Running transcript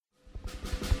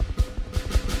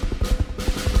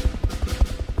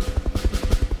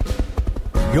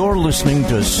You're listening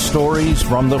to Stories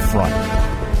from the Front.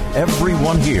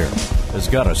 Everyone here has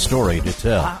got a story to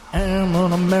tell. I am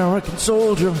an American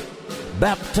soldier,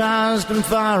 baptized in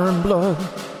fire and blood.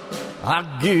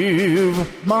 I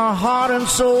give my heart and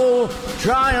soul,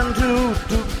 trying to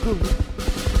do good.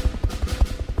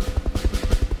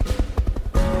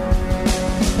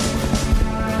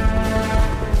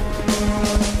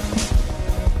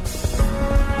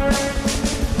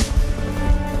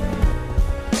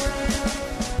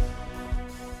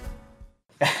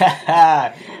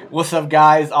 What's up,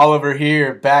 guys? Oliver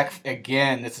here, back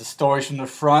again. This is Stories from the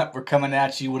Front. We're coming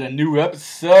at you with a new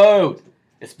episode.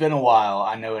 It's been a while.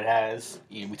 I know it has.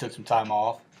 We took some time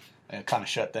off and kind of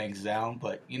shut things down.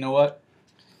 But you know what?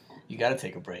 You got to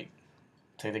take a break.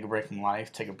 Take a break from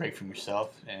life. Take a break from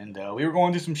yourself. And we were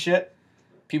going through some shit.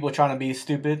 People are trying to be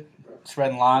stupid,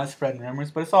 spreading lies, spreading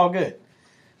rumors. But it's all good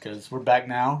because we're back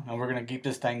now, and we're going to keep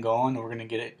this thing going. And we're going to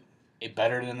get it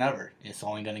better than ever. It's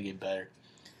only going to get better.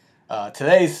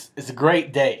 Today's is a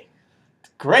great day.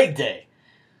 Great day.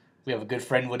 We have a good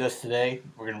friend with us today.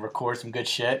 We're going to record some good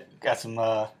shit. Got some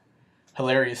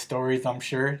hilarious stories, I'm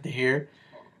sure, to hear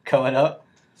coming up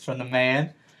from the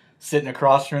man sitting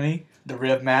across from me, the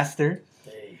Rib Master,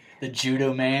 the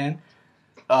Judo Man.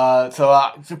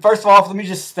 So first of all, let me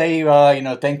just say,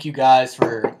 thank you guys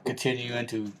for continuing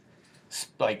to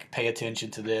pay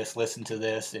attention to this, listen to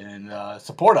this, and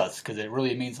support us, because it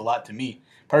really means a lot to me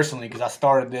personally, because I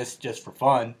started this just for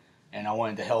fun, and I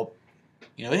wanted to help.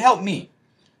 It helped me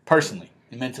personally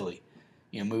and mentally,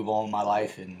 move on in my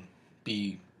life and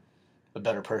be a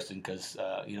better person, because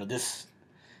this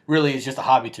really is just a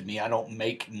hobby to me. I don't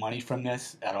make money from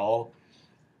this at all.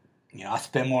 I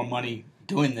spend more money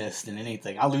doing this than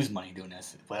anything. I lose money doing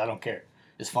this, but I don't care.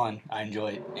 It's fun. I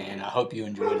enjoy it, and I hope you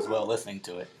enjoy it as well, listening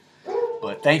to it.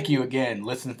 But thank you again,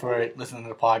 listening to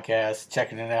the podcast,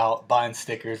 checking it out, buying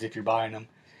stickers if you're buying them.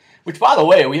 Which, by the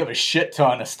way, we have a shit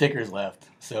ton of stickers left.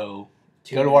 So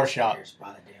go to our shop.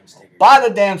 Buy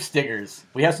the damn stickers.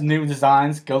 We have some new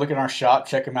designs. Go look at our shop,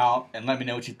 check them out, and let me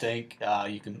know what you think.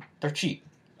 They're cheap.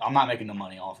 I'm not making no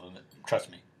money off of it.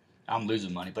 Trust me. I'm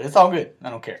losing money, but it's all good.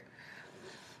 I don't care.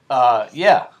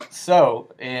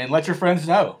 And let your friends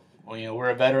know. We're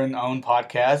a veteran-owned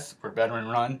podcast. We're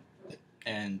veteran-run.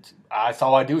 And that's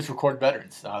all I do is record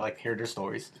veterans. I like to hear their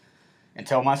stories and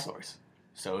tell my stories.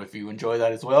 So if you enjoy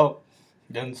that as well,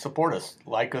 then support us.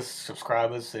 Like us,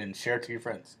 subscribe us, and share it to your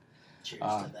friends. Cheers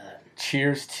to that.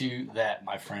 Cheers to that,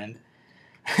 my friend.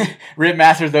 Rib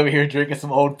Master's over here drinking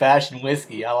some old-fashioned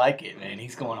whiskey. I like it, man.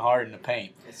 He's going hard in the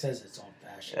paint. It says it's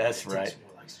old-fashioned. That's right. It's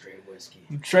more like straight whiskey.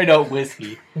 Straight up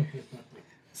whiskey.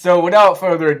 So without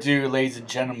further ado, ladies and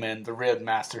gentlemen, the Rib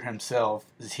Master himself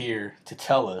is here to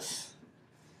tell us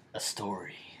a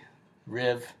story.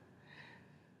 Rib,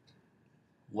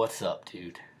 what's up,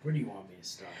 dude? Where do you want me to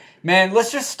start? Man,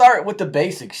 let's just start with the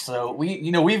basics. So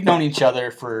we've known each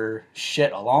other for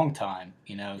a long time.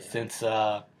 Since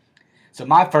so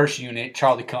my first unit,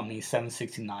 Charlie Company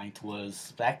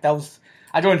 769th,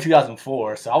 I joined in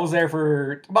 2004, so I was there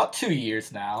for about 2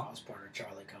 years now. I was part of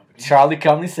Charlie Company. Charlie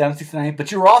Company 769th,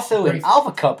 but you were also in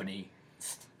Alpha Company,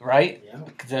 right? Yeah.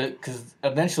 Because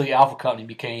eventually Alpha Company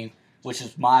became, which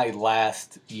is my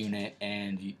last unit,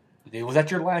 and was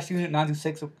that your last unit,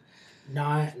 926?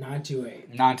 928.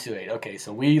 928. Okay,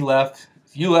 so you left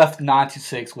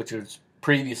 926, which was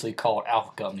previously called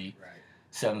Alpha Company, Right.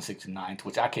 769th,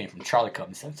 which I came from Charlie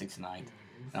Company 769th,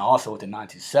 and also with the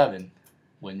 927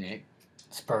 when it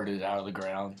spurted out of the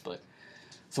ground. But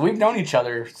so we've known each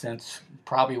other since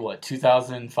probably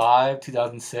 2005,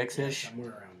 2006-ish. Somewhere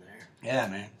around there. Yeah,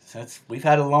 man. We've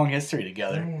had a long history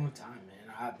together. A long time,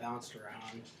 man. I bounced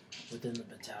around within the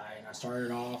battalion. I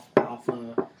started off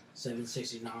Alpha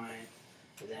 769,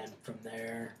 and then from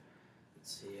there,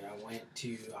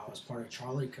 I was part of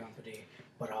Charlie Company,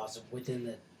 but I was within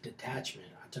the detachment.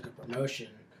 I took a promotion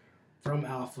from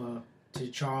Alpha to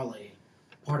Charlie,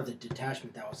 part of the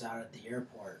detachment that was out at the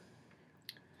airport.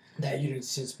 That unit's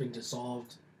since been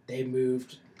dissolved. They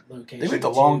moved location. They moved a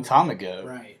long time ago.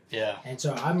 Right. Yeah. And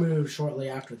so I moved shortly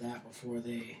after that before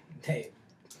they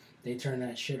turned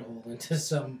that shithole into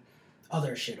some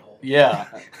other shithole. Yeah.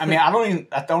 I mean, I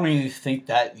don't even think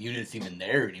that unit's even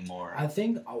there anymore. I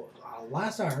think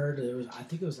last I heard I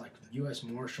think it was like U.S.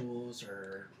 Marshals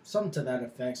or something to that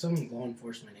effect, some law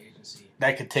enforcement agency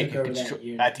that could take over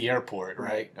at the airport,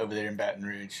 right? Over there in Baton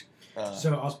Rouge.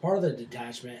 So I was part of the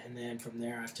detachment, and then from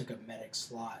there I took a medic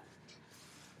slot.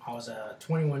 I was a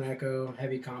 21 Echo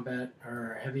heavy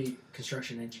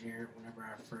construction engineer whenever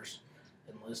I first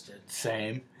enlisted.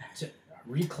 Same.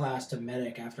 Reclassed to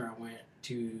medic after I went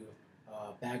to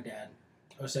Baghdad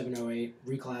 07, 08,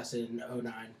 reclassed in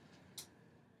 09.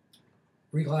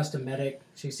 Reclassed to medic,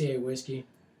 68 whiskey.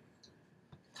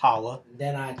 Holla.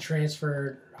 Then I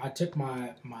transferred. I took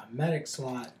my medic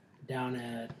slot down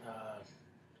at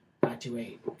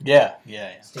 928. Yeah.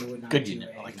 Stay with 928. Good unit.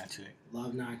 I like 928.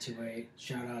 Love 928.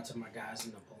 Shout out to my guys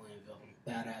in Napoleonville.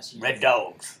 Badass unit. Red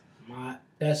Dogs. My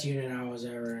best unit I was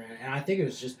ever in. And I think it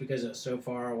was just because it was so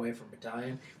far away from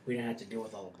battalion, we didn't have to deal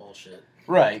with all the bullshit.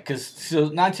 Right, because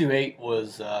 928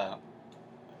 was,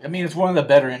 it's one of the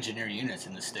better engineer units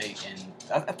in the state, and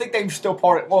I think they were still they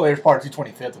were part of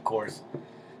 225th, of course.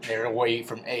 They were away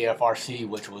from AFRC,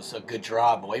 which was a good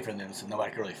drive away from them, so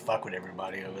nobody could really fuck with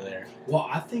everybody over there. Well,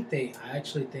 I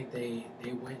actually think they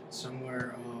went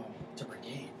somewhere to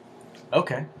brigade.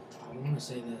 Okay. I want to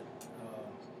say that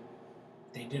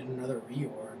they did another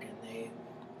reorg, and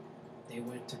they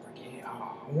went to brigade.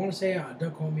 I want to say,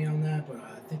 don't quote me on that, but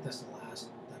I think that's the last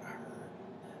that I heard,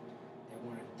 that they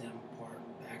wanted them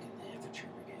back in the infantry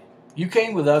brigade. You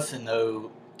came with us in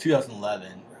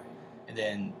 2011, Right. and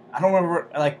then, I don't remember,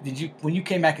 when you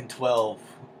came back in 12,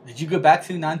 did you go back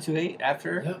to 928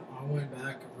 after? Yep, I went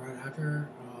back right after.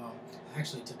 I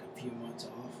actually took a few months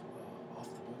off the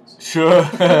books. Sure.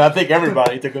 I think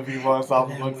everybody took a few months off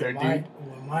the And books there, when dude.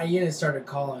 when my unit started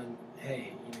calling,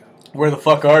 hey, Where the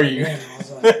fuck are you?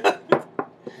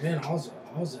 man, I was like,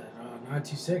 I was at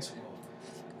 926. Well,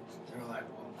 they were like,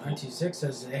 well, 926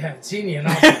 says they haven't seen you, and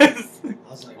I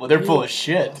was like, Well, they're full of I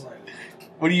shit. was like,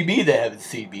 What do you mean they haven't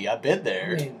seen me? I've been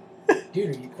there. I mean,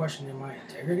 dude, are you questioning my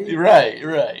integrity? Right.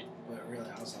 But really,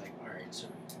 I was like, all right, so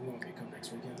you want me to come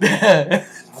next weekend?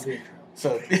 I'll be in trouble.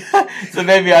 So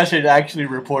maybe I should actually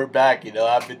report back.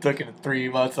 I've been taking 3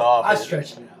 months off. I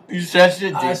stretched it out. You stretched it,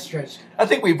 dude? I stretched it. I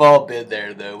think we've all been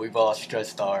there, though. We've all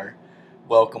stretched our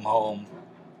welcome home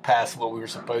past what we were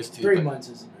supposed to. 3 but months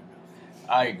isn't enough.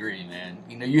 I agree, man.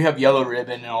 You have yellow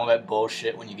ribbon and all that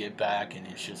bullshit when you get back, and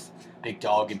it's just big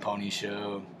dog and pony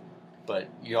show. But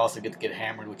you also get to get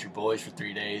hammered with your boys for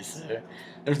 3 days. So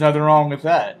there's nothing wrong with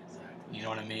that. Exactly. You know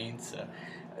what I mean?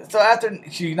 So after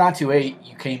 928,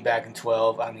 you came back in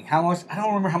 12. I mean, how much? I don't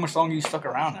remember how much longer you stuck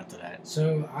around after that.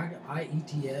 So I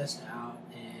ETS'd out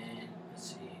in,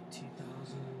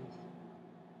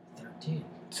 2013.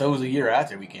 So it was a year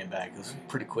after we came back. It was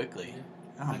pretty quickly. Yeah.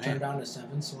 Oh, I turned man. down the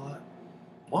 7 slot.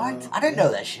 What? I didn't know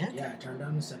that shit. Yeah, I turned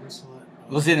down the 7 slot.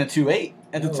 Was it in a 2.8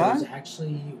 at the It was time?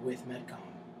 actually with Medcom.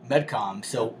 Medcom.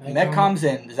 So Yeah, Medcom. Medcom's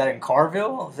is that in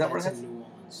Carville? Is that where That's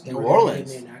that's? in New Orleans. New They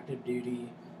Orleans. gave me an active duty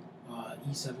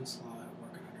E7 slot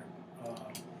working under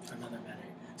another medic.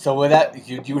 So with that,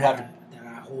 you would have to. that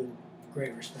I hold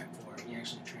great respect for. He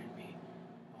actually trained me,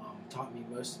 taught me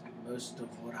most of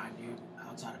what I knew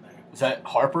outside of medic. Was that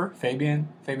Harper? Fabian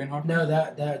Harper? No,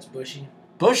 that's Bushy.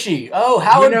 Bushy. Oh,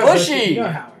 Howard You know Bushy. You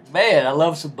know Howard. Man, I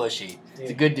love some Bushy. He's a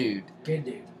Dude. good dude. Good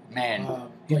dude. Man, he's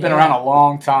But been yeah, around a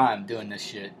long time doing this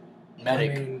shit.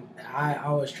 Medic. I mean,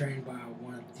 I was trained by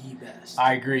one of the best.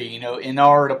 I agree. In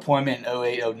our deployment in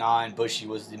 08, 09, Bushy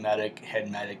was the head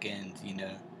medic, and,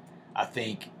 I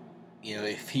think,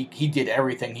 if he did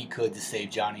everything he could to save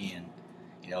Johnny, and,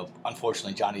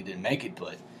 unfortunately Johnny didn't make it,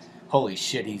 but holy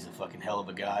shit, he's a fucking hell of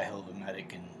a guy, hell of a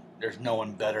medic, and there's no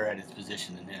one better at his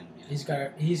position than him. He's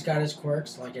got his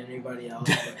quirks like anybody else.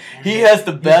 But He has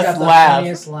the best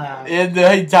laugh laugh. in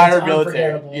the entire It's military.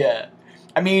 unforgettable. Yeah.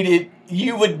 I mean,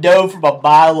 you would know from a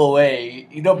mile away,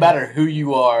 no matter who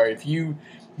you are, if you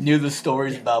knew the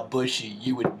stories about Bushy,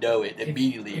 you would know it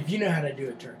immediately. If you know how to do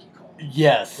a turkey call,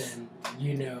 Yes. then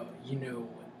you know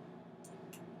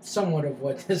somewhat of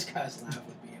what this guy's laugh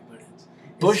would be.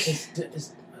 But it's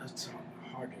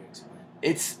hard to explain.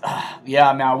 It's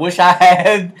I wish I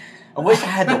had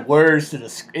the words to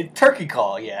describe turkey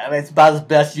call. Yeah, I mean, it's about as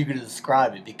best you can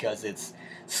describe it because it's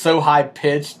so high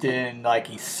pitched and like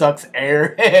he sucks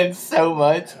air in so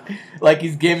much, like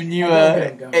he's giving you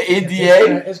an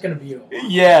NDA. It's gonna be a while.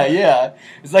 Yeah,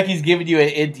 it's like he's giving you an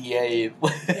NDA,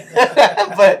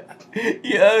 but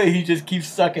he just keeps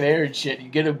sucking air and shit. You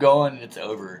get him going and it's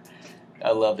over.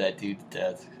 I love that dude to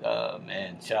death.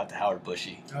 Man, shout out to Howard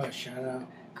Bushy. Oh, shout out.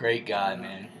 Great guy,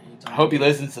 man. I hope he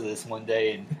listens to this one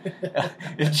day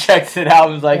and checks it out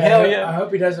and is like, hell yeah. I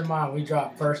hope he doesn't mind. We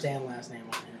drop first and last name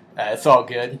on him. It's all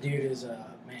good. The dude is a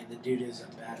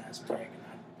badass pick,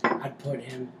 and I'd put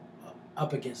him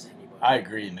up against anybody. I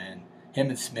agree, man. Him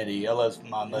and Smitty. I love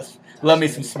me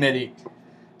some Smitty.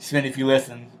 Smitty, if you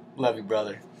listen, love you,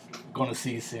 brother. Going to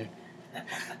see you soon.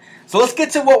 So let's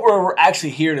get to what we're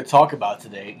actually here to talk about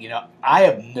today. I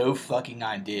have no fucking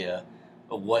idea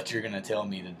of what you're going to tell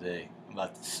me today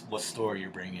about what story you're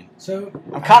bringing. So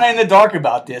I'm kind of in the dark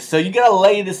about this, so you got to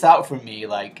lay this out for me,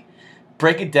 like,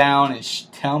 break it down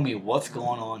and tell me what's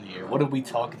going on here. What are we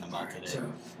talking about today?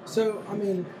 So I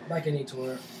mean, like any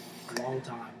tour, a long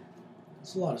time.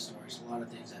 It's a lot of stories, a lot of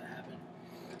things that happen.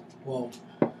 Well,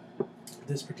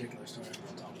 this particular story I'm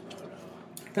going to talk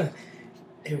about,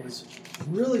 it was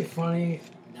really funny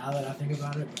now that I think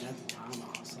about it, but at the time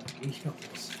I was like,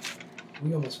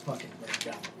 we almost fucking broke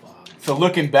down the fog. So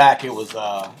looking back, it was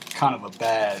kind of a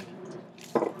bad.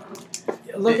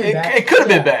 It could have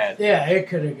been bad. Yeah, it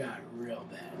could have got real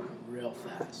bad, real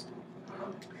fast.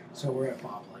 So we're at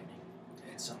Bob Lightning.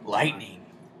 Lightning?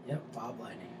 Yep, Bob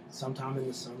Lightning. Sometime in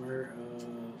the summer of...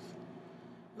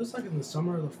 It was like in the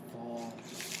summer of the fall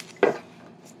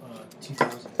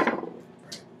 2012.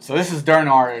 Right? So this is during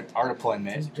our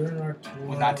deployment. It's during our tour.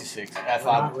 With 96. We're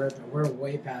not ripping. We're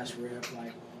way past RIP.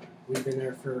 Like, we've been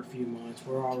there for a few months.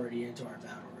 We're already into our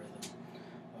battle rhythm.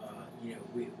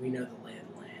 We know the lay of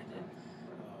the land. And,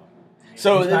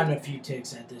 so we've gotten a few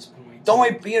ticks at this point. The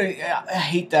only, I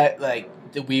hate that, like,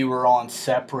 that we were on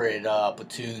separate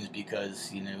platoons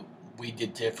because, we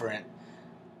did different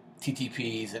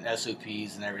TTPs and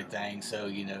SOPs and everything.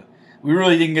 So, we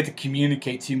really didn't get to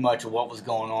communicate too much of what was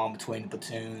going on between the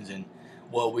platoons and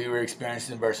what we were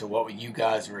experiencing versus what you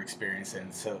guys were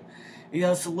experiencing. So,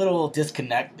 it's a little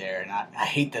disconnect there, and I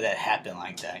hate that happened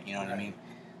like that. You know what I mean?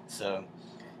 So,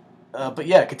 but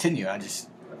yeah, continue.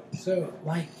 So,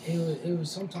 like, it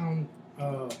was sometime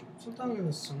in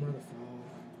the summer or the fall.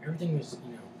 Everything was,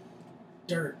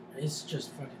 dirt. It's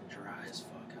just fucking dry as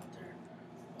fuck out there.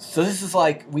 So this is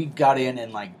like, we got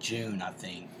in like June, I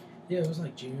think. Yeah, it was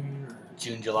like June,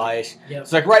 July-ish. Yeah.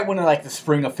 It's like right when like the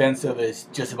spring offensive is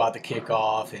just about to kick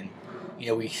off, and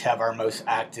we have our most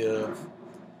active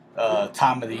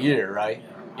time of the year, right?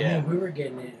 Yeah. We were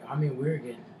getting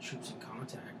troops in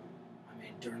contact.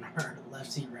 During our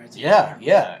left seat, right seat.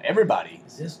 Yeah, everybody.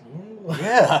 Is this normal?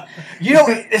 Yeah.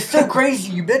 It's so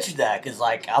crazy you mentioned that, because,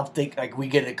 like, I'll think, like, we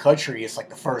get in the country, it's like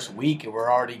the first week, and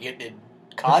we're already getting in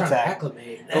contact.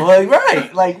 Like,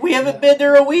 right. Like, we haven't been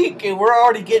there a week, and we're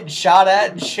already getting shot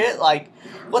at and shit. Like,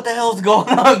 what the hell's going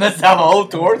on? That's how the whole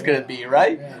tour's going to be,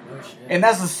 right? Yeah, no shit. And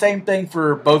that's the same thing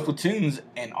for both platoons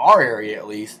in our area, at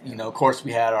least. Of course,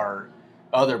 we had our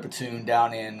other platoon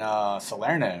down in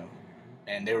Salerno,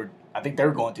 and I think they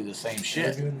were going through the same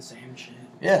shit. They're doing the same shit.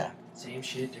 Yeah. Same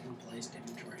shit, different place,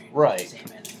 different terrain. Right. Same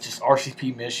enemy. Just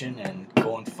RCP mission and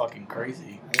going fucking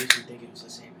crazy. I used to think it was the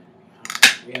same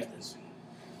enemy. We had this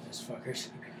fuckers.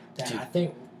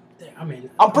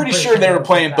 I'm pretty sure they were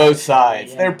playing both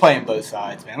sides. Yeah. They were playing both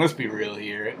sides, man. Let's be real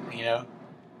here,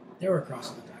 They were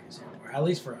crossing the Pakistan border, at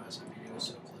least for us. It was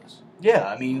so close.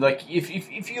 Yeah, like,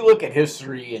 if you look at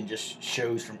history and just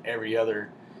shows from every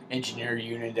other engineer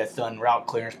unit that's done route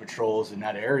clearance patrols in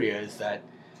that area, is that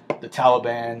the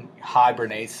Taliban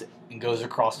hibernates and goes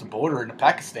across the border into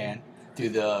Pakistan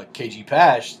through the KG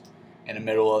Pash in the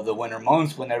middle of the winter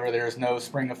months whenever there's no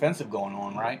spring offensive going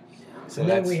on, right? Yeah. So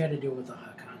then we had to deal with the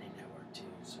Haqqani network too.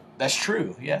 So that's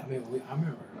true, yeah. I remember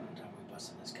one time we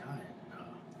busted this guy,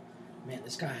 and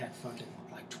this guy had fucking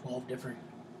like 12 different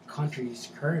countries'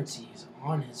 currencies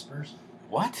on his person.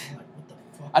 What? I'm like, what the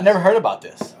fuck? I never heard about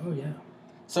this. Oh yeah.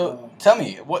 So tell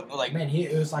me, what, like... Man,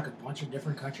 it was like a bunch of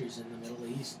different countries in the Middle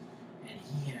East, and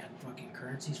he had fucking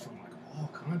currencies from like all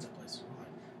kinds of places. We're like,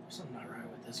 there's something not right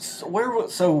with this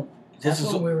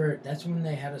guy. That's when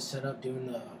they had us set up doing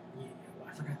the...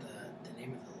 I forgot the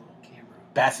name of the little camera.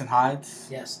 Bats and Hides?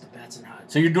 Yes, the Bats and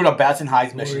Hides. So you're doing a Bats and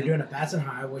Hides mission? We were doing a Bats and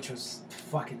Hides, which was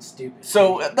fucking stupid.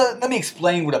 So let me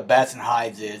explain what a Bats and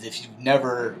Hides is. If you've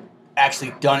never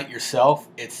actually done it yourself,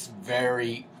 it's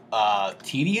very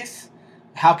tedious.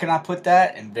 How can I put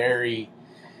that? And I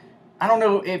don't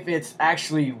know if it's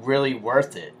actually really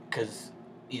worth it, because,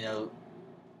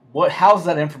 how's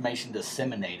that information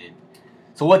disseminated?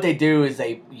 So what they do is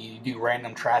you do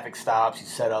random traffic stops, you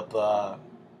set up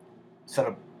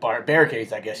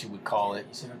barricades, I guess you would call it.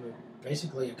 You set up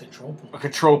basically a control point. A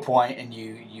control point, and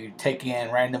you take in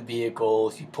random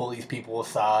vehicles, you pull these people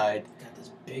aside. Got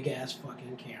this big ass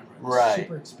fucking camera. Right.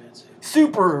 Super expensive.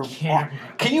 Super camera.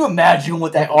 Can you imagine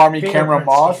what that Army camera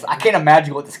costs? I can't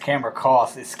imagine what this camera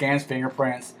costs. It scans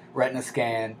fingerprints, retina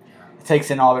scan. It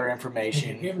takes in all their information.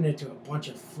 And you're giving it to a bunch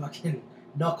of fucking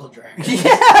knuckle draggers.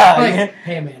 Yeah.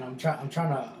 Hey man, I'm trying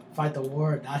to fight the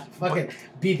war, not fucking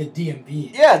be the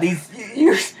DMV. Yeah,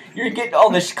 you're getting all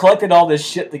this, collecting all this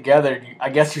shit together. I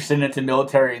guess you're sending it to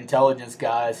military intelligence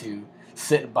guys who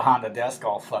sitting behind a desk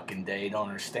all fucking day. Don't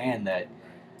understand that.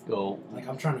 Like,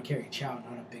 I'm trying to carry chow,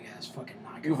 not a big ass fucking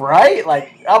knife. Right?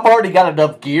 Like, I've already got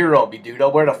enough gear on me, dude.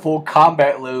 I'm wearing a full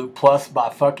combat load plus my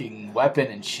fucking weapon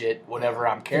and shit, whatever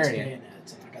I'm carrying. And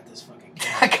I got this fucking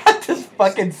camera. I got this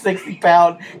fucking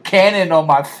 60-pound cannon on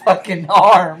my fucking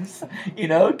arms,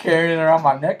 carrying it around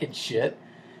my neck and shit.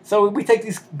 So we take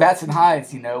these bats and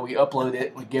hides, we upload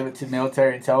it, we give it to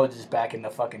military intelligence back in the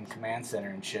fucking command center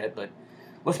and shit. But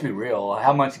let's be real,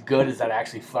 how much good does that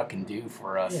actually fucking do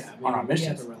for us on our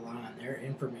missions? We have to rely on their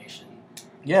information.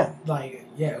 Yeah.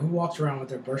 Who walks around with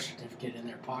their birth certificate in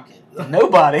their pocket?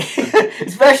 Nobody.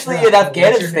 Especially in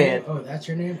Afghanistan. That's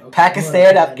your name? Okay.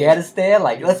 Pakistan, Afghanistan.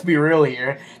 Let's be real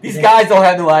here. These guys don't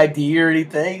have no ID or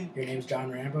anything. Your name's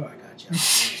John Rambo? I got you.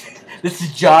 This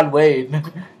is John Wayne.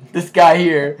 This guy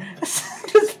here.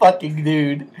 This fucking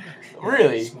dude.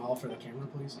 Really. Smile for the camera,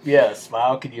 please. Yeah,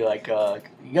 smile. Can you,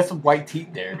 you got some white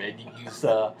teeth there, man. You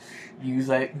use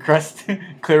that crest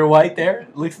clear white there.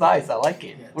 It looks nice. I like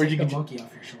it. Yeah, Where'd you get get the monkey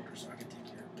off your shoulder so I can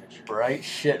take your picture. Right?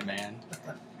 Shit, man.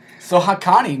 So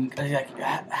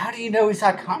Haqqani, how do you know he's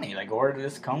Haqqani? Where did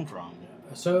this come from?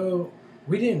 So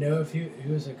we didn't know if he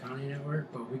was a Haqqani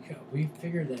network, but we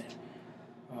figured that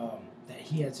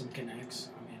he had some connects.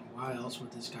 I mean, why else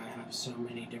would this guy have so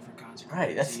many different kinds of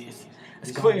right? That's he's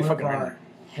completely on fucking one of random.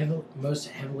 our most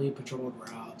heavily patrolled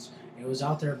routes. It was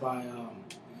out there by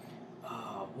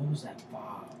what was that?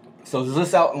 So is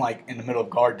this out in the middle of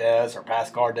Gardez or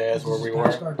past Gardez where we were?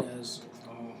 Past Gardez.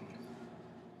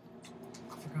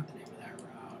 I forgot the name of that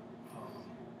route.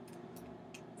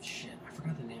 I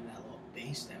forgot the name of that little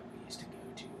base that we used to go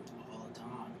to all the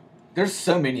time. There's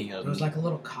so many of them. There was a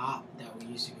little cop that we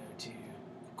used to go to,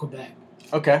 Quebec.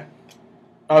 Okay.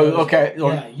 Oh, okay.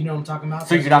 Yeah, you know what I'm talking about?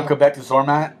 So you're not Quebec to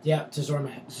Zormat? Yeah, to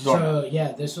Zormat. So,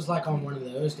 yeah, this was on one of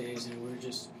those days, and we were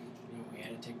just, we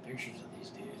had to take pictures of these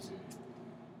dudes, and,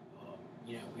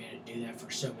 we had to do that for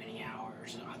so many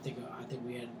hours. And I think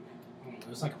we had, it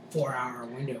was a 4-hour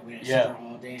window. We had to sit there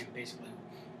all day and basically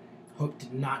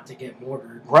hoped not to get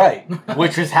mortared. Right,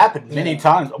 which has happened many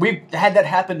times. We've had that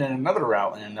happen in another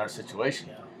route in another situation.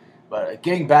 Yeah. But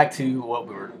getting back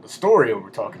to the story we were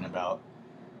talking about,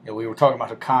 we were talking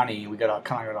about Haqqani. We got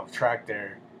kind of got off track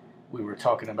there. We were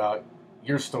talking about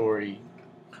your story.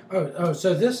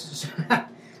 So this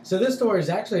story is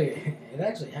actually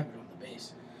happened on the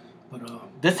base, but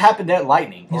this happened at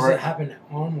Lightning. It happened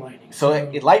on Lightning. So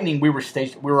at Lightning, we were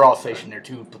stationed. We were all stationed there,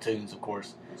 2 platoons, of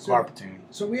course. Our platoon.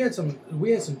 So we had some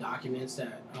documents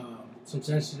that some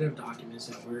sensitive documents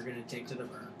that we were going to take to the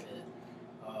burn pit.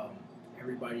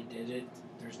 Everybody did it.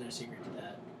 There's no secret to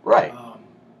that. Right. A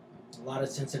lot of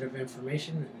sensitive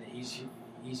information, and the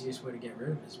easiest way to get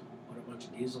rid of it is put a bunch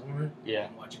of diesel on it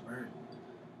and watch it burn.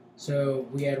 So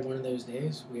we had one of those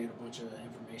days. We had a bunch of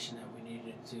information that we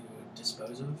needed to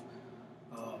dispose of.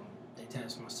 They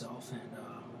tasked myself and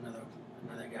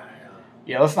another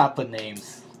guy. Let's not put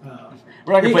names.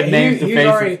 We're not going to put names to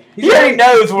faces. He already already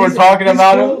knows what we're talking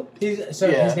about cool. His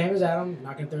name is Adam. I'm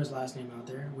not going to throw his last name out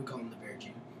there. We call him the Bear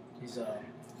G. He's a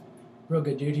real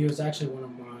good dude. He was actually one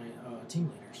of my team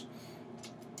leaders.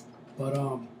 But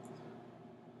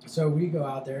so we go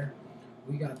out there.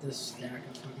 We got this stack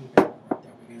of fucking paperwork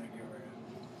that we gotta get rid of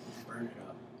and burn it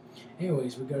up.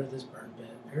 Anyways, we go to this burn pit.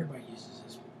 Everybody uses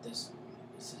this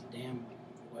damn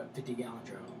 50-gallon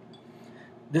drum.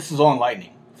 This is on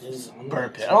Lightning. This is on burn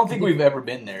pit. I don't think we've ever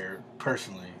been there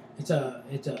personally. It's a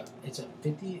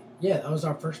 50. Yeah, that was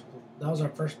our first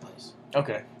place.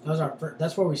 Okay.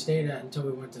 That's where we stayed at until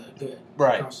we went to Good.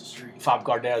 Right. Across the street. 5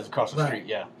 Gardez across the street.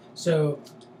 Yeah. So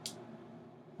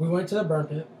we went to the burn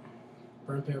pit.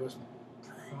 Burn pit was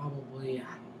probably, I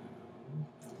don't know,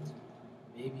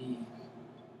 maybe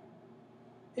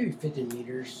 50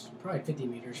 meters, probably 50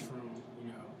 meters from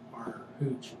our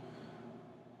hooch.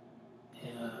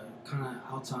 Kind of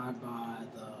outside by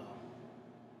the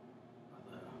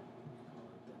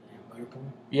damn motor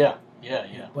pool. Yeah.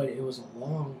 But it was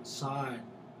alongside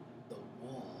the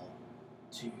wall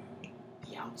to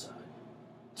the outside.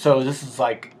 So this is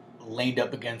leaned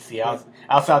up against the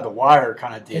outside the wire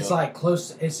kind of deal. It's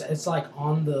close. It's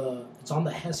on the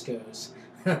Hescos.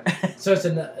 So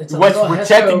it's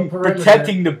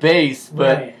protecting the base,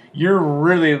 but you're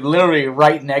really literally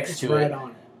right next to right it.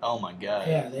 On it. Oh my god.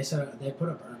 Yeah, they put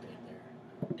a burn pit there.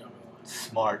 I don't know why.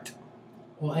 Smart.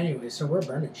 Well, anyway, so we're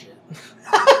burning shit.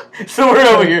 So we're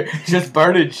over here just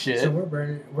burning shit. So we're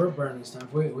burning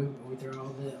stuff. We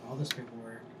throw all this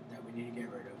paperwork that we need to get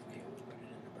rid of. We put it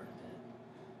in the burn pit.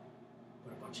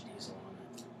 Put a bunch of diesel on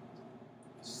it.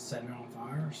 Set it on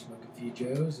fire. Smoke a few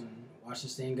joes and watch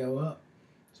this thing go up.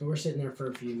 So we're sitting there for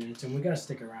a few minutes, and we got to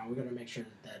stick around. We got to make sure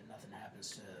that nothing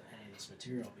happens to any of this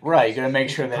material. Right, you got to make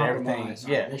sure that everything.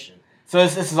 Yeah. Mission. So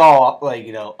this is all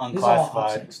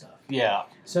unclassified. This is all stuff. Yeah.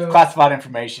 So classified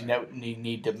information that you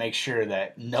need to make sure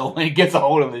that no one gets a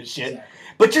hold of this shit. Exactly.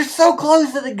 But you're so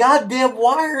close to the goddamn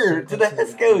wire, to the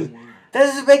Hescos. That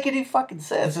doesn't make any fucking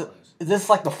sense. Is this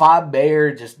like the 5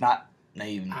 Bear, just not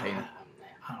even paying?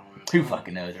 I don't know. Who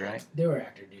fucking knows, right? They were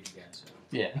actor duty guys. So.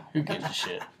 Yeah, who gives a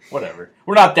shit? Whatever.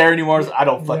 We're not there anymore, so I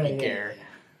don't fucking care.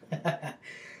 Yeah.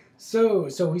 So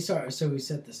we set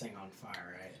this thing on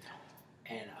fire, right?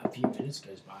 And a few minutes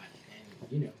goes by,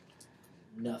 and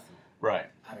nothing. Right.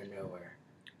 Out of nowhere.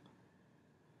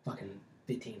 Fucking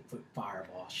 15-foot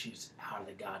fireball shoots out of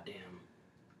the goddamn,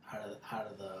 out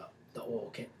of the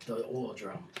oil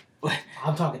drum.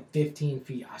 I'm talking 15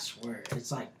 feet. I swear,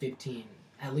 it's like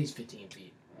at least 15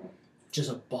 feet.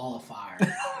 Just a ball of fire.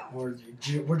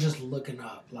 We're just looking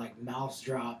up, like mouths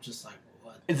drop, just like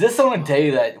what? Is this on a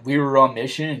day that we were on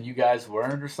mission and you guys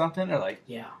weren't, or something, or like?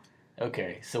 Yeah.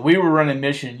 Okay, so we were running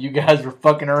mission. You guys were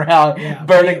fucking around,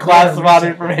 burning we classified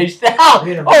information.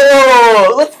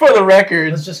 Let's for the record.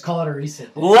 Let's just call it a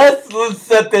reset. Let's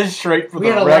set this straight for the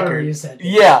record. We had a lot of reset.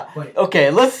 Yeah.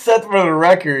 Okay, let's set for the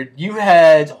record. You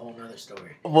had a whole nother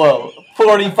story.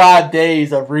 45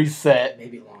 days of reset.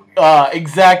 Maybe longer.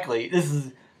 Exactly. This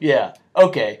is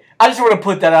okay. I just want to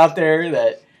put that out there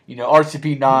that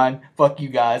RCP9. Fuck you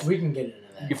guys. We can get into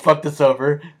that. You fucked us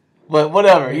over. But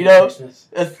whatever,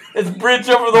 it's bridge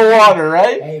over the water,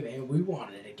 right? Hey, man, we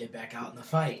wanted to get back out in the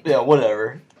fight. Yeah,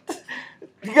 whatever.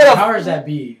 The powers that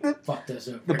be fucked us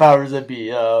over. The powers that be.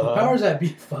 The powers that be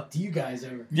fucked you guys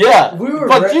over. Yeah,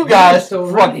 fucked you guys.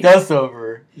 Fucked us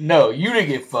over. No, you didn't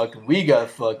get fucked. We got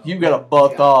fucked. You got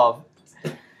bucked off.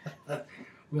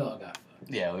 We all got fucked.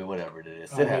 Yeah, whatever it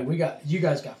is. You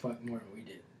guys got fucked more than we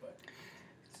did. But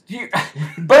you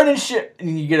burning shit,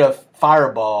 and you get a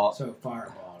fireball. So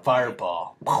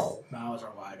Fireball. Mouths are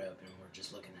wide open. We're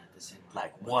just looking at this thing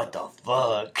like what the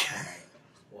fuck? Right.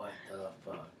 What the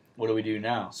fuck? What do we do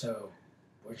now? So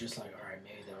we're just like, all right,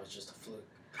 maybe that was just a fluke.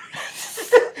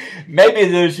 Maybe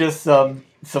there's just some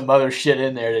other shit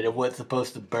in there that it wasn't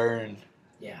supposed to burn.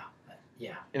 Yeah.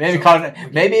 Maybe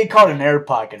it caught an air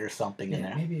pocket or something in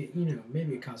there.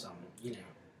 Maybe it caused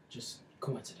just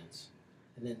coincidence,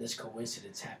 and then this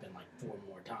coincidence happened like 4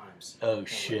 more times. Oh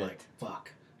shit! We're like,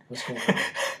 fuck. What's going on?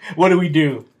 What do we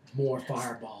do? More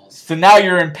fireballs. So now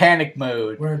you're in panic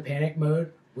mode. We're in panic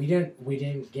mode. We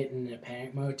didn't get into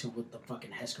panic mode till the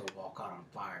fucking Hesco wall caught on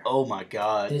fire. Oh my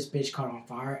god. This bitch caught on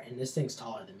fire, and this thing's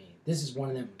taller than me. This is one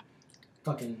of them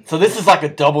fucking... So this is like a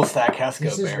double stack Hesco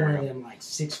barrier. This is one of them like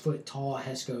 6 foot tall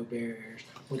Hesco barriers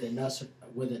with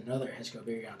another Hesco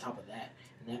barrier on top of that.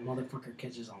 And that motherfucker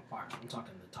catches on fire. I'm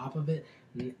talking the top of it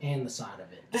and the side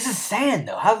of it. This is sand,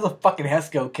 though. How does the fucking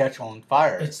Hesco catch on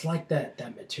fire? It's like that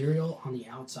material on the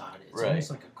outside. It's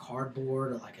almost like a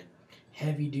cardboard or like a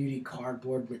heavy-duty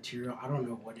cardboard material. I don't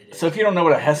know what it is. So if you don't know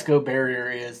what a Hesco barrier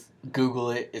is, Google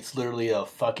it. It's literally a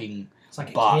fucking It's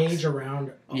like box. A cage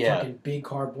around a fucking big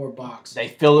cardboard box. They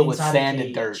fill it with sand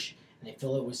and dirt. And they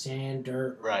fill it with sand,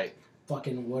 dirt, right?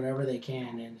 Fucking whatever they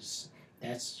can, and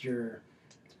that's your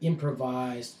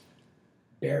improvised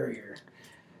barrier.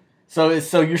 So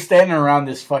you're standing around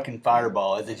this fucking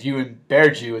fireball as if you and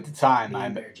Bearju at the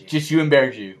time. Just you and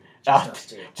Bearju.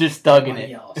 Just thugging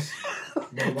it.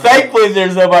 Thankfully,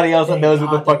 there's nobody else that knows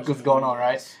what the fuck was going on,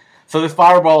 right? So this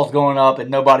fireball is going up and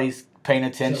nobody's paying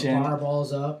attention. So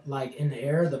fireball's up, like in the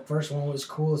air. The first one was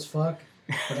cool as fuck.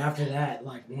 But after that,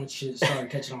 like once shit started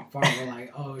catching on fire, we're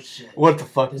like, oh shit. What the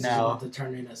fuck this now? This is about to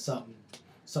turn into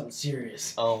something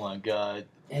serious. Oh my god.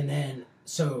 And then,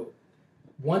 so,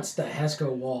 once the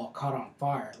Hesco wall caught on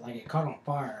fire, like it caught on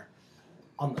fire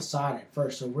on the side at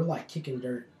first, so we're like kicking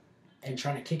dirt and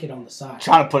trying to kick it on the side.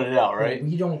 Trying to put it out, right?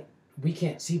 We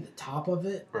can't see the top of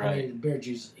it. Right. I mean,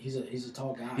 Bearju's, he's a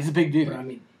tall guy. He's a big dude. But I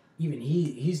mean, even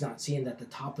he's not seeing that the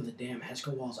top of the damn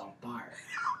Hesco wall's on fire.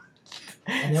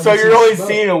 So you're only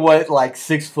seeing what, like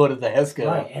 6 foot of the Hesco.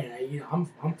 Right, and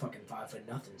I'm fucking 5 foot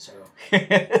nothing, so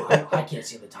I can't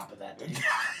see the top of that thing.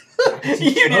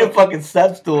 You need a fucking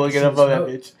step stool to get up on that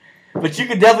bitch. But you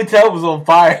could definitely tell it was on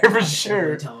fire for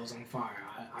sure. I tell it was on fire.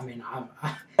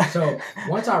 So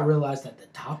once I realized that the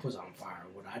top was on fire,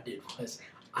 what I did was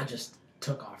I just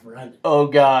took off running. Oh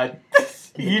god,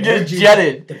 you just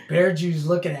jetted. The Bearju's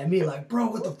looking at me like, bro,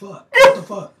 what the fuck? What the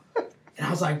fuck? And I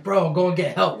was like, bro, go and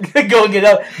get help. Go and get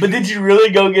help. But did you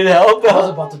really go get help? I was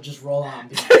about to just roll out and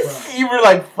be like, bro. You were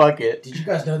like, fuck it. Did you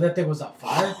guys know that thing was on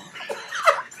fire?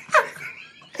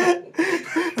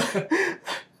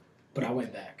 But I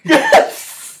went back.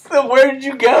 So where did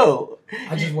you go?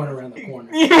 I just went around the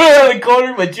corner. You went around the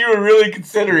corner, but you were really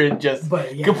considering just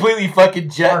completely fucking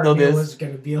jetting on this. Was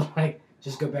going to be like,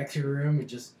 just go back to your room and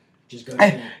just go to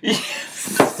bed.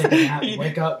 Just take a nap,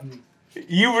 wake up, and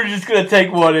You were just gonna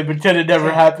take one and pretend it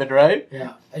never happened, right?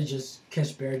 Yeah, I just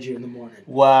catch Bear Jew in the morning.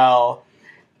 Wow.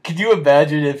 Could you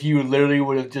imagine if you literally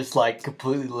would have just like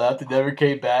completely left and never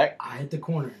came back? I hit the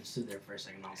corner and stood there for a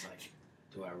second. I was like,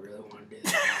 do I really want to do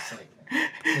this? And I was like,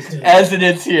 let's do As an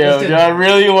NCO, do I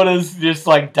really want to just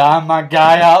like dime my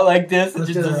guy out like this and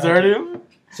Let's just do it desert right. him?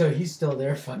 So he's still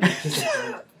there fucking kicking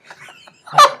dirt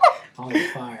on the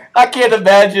fire. I can't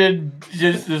imagine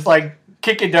just like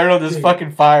kicking dirt on this Dude,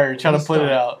 fucking fire and trying to put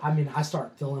it out. I mean, I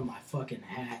start filling my fucking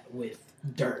hat with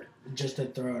dirt just to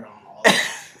throw it on all of it.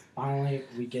 Finally,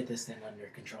 we get this thing under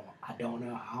control. I don't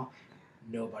know how.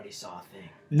 Nobody saw a thing.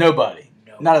 Nobody.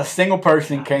 Nobody. Not a single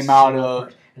person Not a came out single of.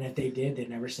 person. And if they did, they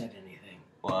never said anything.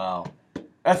 Wow.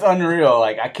 That's unreal.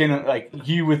 Like, I can't, like,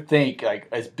 you would think, like,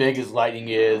 as big as Lightning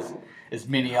is, as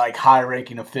many, like,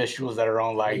 high-ranking officials that are on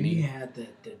And Lightning. you had the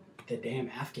damn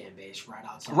Afghan base right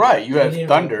outside. Right, you They had didn't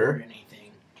Thunder. report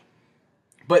anything.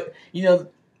 But, you know,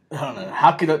 I don't know.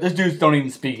 How could, those dudes don't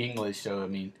even speak English, so, I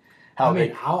mean, how I mean,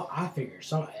 they. I figure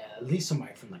at least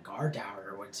somebody from the guard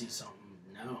tower would see something.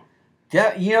 No.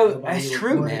 Yeah, you know, Nobody that's true,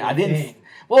 reported man. I didn't. anything.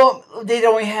 Well, they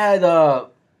only had,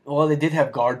 well, they did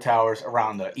have guard towers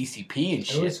around the ECP and It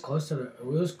shit. was close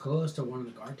to one of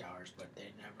the guard towers, but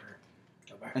they never.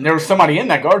 Nobody And there was somebody in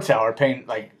that guard tower paying,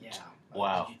 like, Yeah.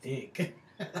 Wow. What do you think?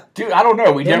 dude, I don't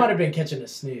know. We They never. might have been catching a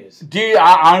snooze. Dude,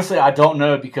 honestly, I don't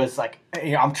know because, like,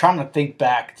 you know, I'm trying to think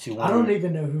back to when. I don't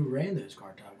even know who ran those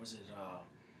guard towers. Was it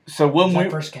So when was we,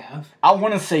 that First Cav? I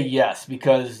want to say yes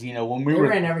because you know when we They were.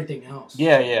 ran everything else.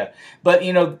 Yeah. But,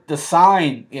 you know, the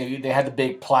sign, you know, they had the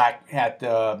big plaque at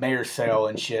the mayor's sale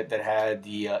and shit that had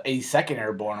the 82nd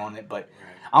Airborne on it, but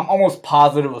Right. I'm almost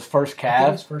positive it was First I think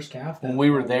it was Cav. First Cav when we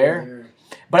were there.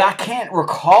 But I can't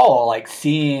recall, like,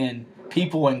 seeing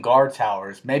people in guard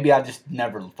towers. Maybe I just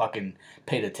never fucking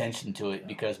paid attention to it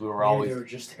because we were Maybe always. they were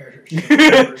just there to shoot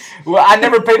orders. Well, I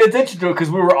never paid attention to it because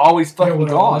we were always They fucking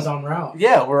were always gone. on route.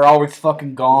 Yeah, we're always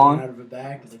fucking Gone gone. out of a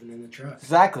bag, living in the truck.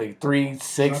 Exactly. 3,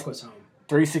 6, Truck was home.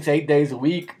 3, 6, 8 days a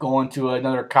week, going to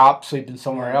another cop, sleeping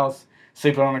somewhere else,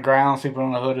 sleeping on the ground, sleeping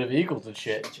on the hood of vehicles and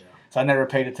shit. Shit, Joe. So I never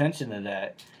paid attention to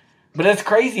that. But it's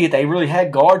crazy that they really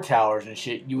had guard towers and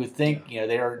shit. You would think, you know,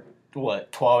 they are,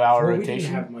 what, 12-hour Well, we didn't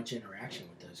rotation? have much interaction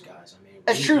with those guys. I mean,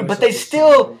 That's we true, most but of they us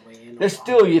still- were way in They're on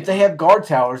still, our if they have guard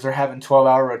towers, they're having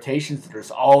 12-hour rotations.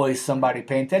 There's always somebody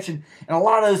paying attention. And a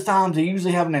lot of those times, they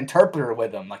usually have an interpreter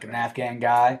with them, like an Afghan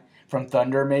guy from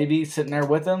Thunder maybe, sitting there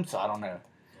with them. So I don't know.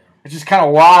 It's just kind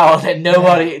of wild that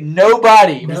nobody No.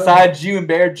 besides you and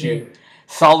Bear Jew, Dude,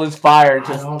 saw this fire I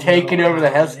just don't taking know over the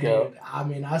how, Hesco. dude. I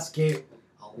mean, I escaped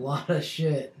a lot of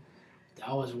shit.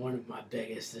 That was one of my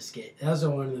biggest escapes. That was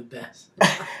one of the best.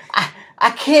 I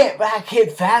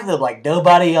can't fathom, like,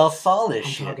 nobody else saw this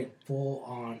I'm shit. talking full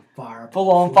on fireball.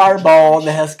 Full on fireball on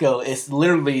the Hesco. It's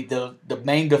literally the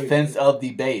main defense of the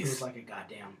It was base. like a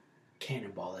goddamn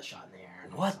cannonball that shot in the air.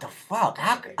 And I was What the like, fuck?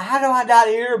 How do I not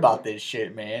hear about this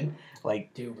shit, man?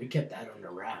 Like, dude, we kept that under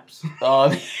wraps.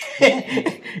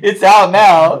 it's out By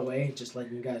now. the way, just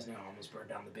letting you guys know, I almost burned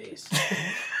down the base.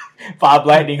 5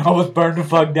 Lightning almost burned the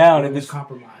fuck down. It If was it's,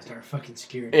 compromised. Our fucking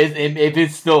security. if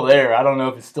it's still there, I don't know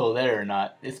if it's still there or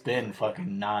not. It's been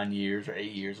fucking 9 years or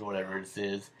 8 years or whatever it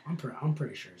is. I'm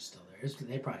pretty sure it's still there.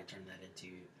 They probably turned that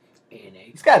into A&A.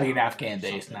 It's got to be an Afghan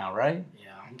base now, right?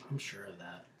 Yeah, I'm sure of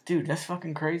that. Dude, that's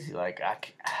fucking crazy. Like,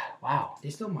 wow.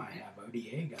 They still might have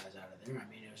ODA guys out of there. I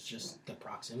mean, it was just the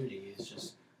proximity is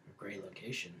just a great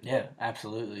location. Yeah,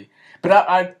 absolutely. But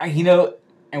I you know,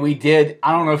 and we did,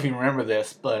 I don't know if you remember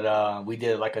this, but we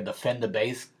did like a defend the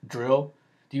base drill.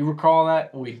 Do you recall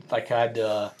that? We like had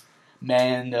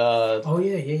man, Oh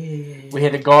yeah. we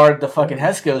had to guard the fucking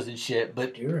Hescos and shit, I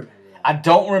but do remember that. I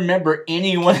don't remember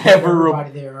anyone ever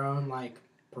Everybody their own like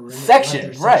perimeter,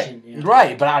 section, their right, section, yeah.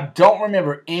 right. But I don't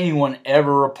remember anyone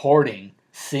ever reporting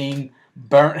seeing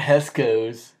burnt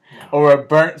Hescos No. or a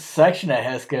burnt section of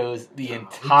Hescos the No, we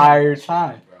entire covered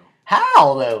time. shit, bro.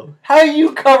 How though? How do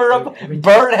you cover up Everything-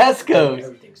 burnt Hescos?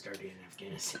 Everything's dirty in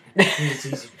Afghanistan. It's easy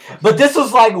to fucking- But this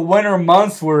was like winter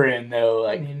months we're in though.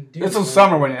 Like I mean, dude, this was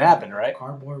summer when it happened, right?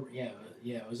 Cardboard, yeah.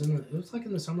 It was like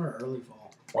in the summer or early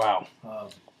fall. Wow.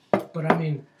 But I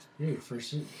mean, dude, for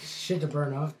shit to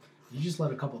burn up, you just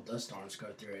let a couple dust storms go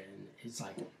through it, and it's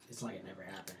like it never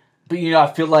happened. But you know,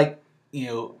 I feel like, you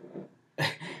know,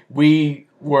 we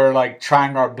were like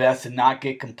trying our best to not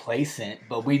get complacent,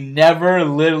 but we never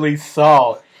literally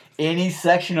saw any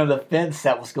section of the fence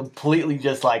that was completely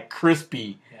just like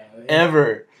crispy Yeah,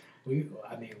 ever. It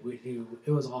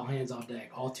was all hands on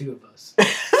deck, all two of us.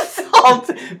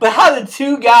 But how did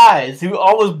 2 guys who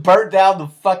almost burnt down the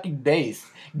fucking base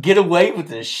get away with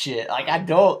this shit? Like, I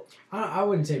don't. I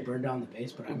wouldn't say burn down the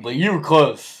base, but I mean, But you were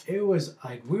close. it was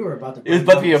like we were about to. It was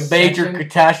about to be a major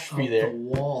catastrophe of there. The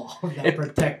wall that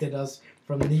protected us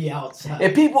from the outside.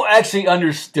 If people actually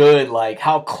understood like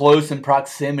how close in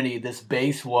proximity this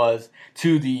base was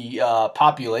to the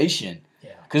population,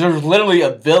 because there was literally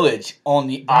a village on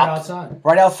the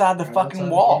right outside the fucking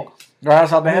wall, right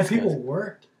outside the people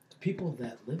worked. The people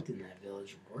that lived in that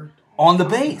village worked on the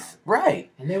base, right?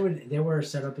 And they were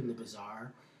set up in the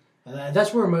bazaar.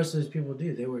 That's where most of those people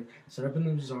do. They were set up in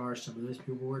the bazaar. Some of those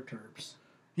people were Terps.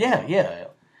 Yeah.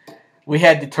 We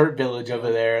had the Terp village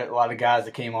over there. A lot of guys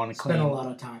that came on and Spent cleaned. a lot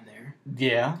of time there.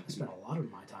 Yeah. I spent a lot of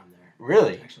my time there.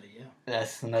 Really? Actually, yeah.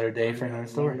 That's another day for another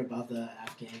story. Learned about the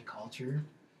Afghan culture.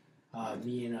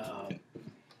 Me and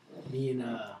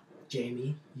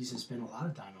Jamie used to spend a lot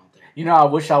of time out there. You know, I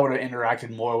wish I would have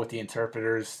interacted more with the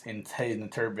interpreters in the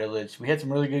Terp village. We had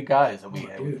some really good guys that we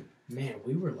had. Dude, man,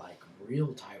 we were like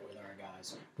real tight with our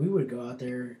guys. We would go out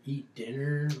there, eat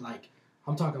dinner, like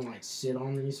I'm talking like sit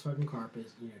on these fucking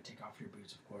carpets, take off your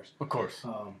boots, of course. Of course.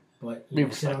 But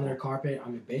sit on their carpet. I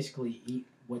mean, basically eat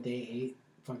what they ate.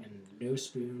 Fucking no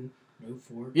spoon, no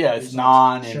fork. Yeah, it's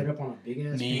naan shut and up on a big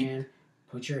ass meat. pan.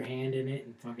 Put your hand in it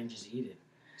and fucking just eat it.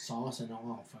 Sauce and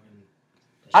all, fucking.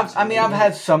 I've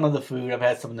had some of the food. I've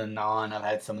had some of the naan. I've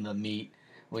had some of the meat.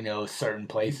 Certain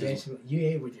places. You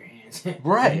ate with your hands.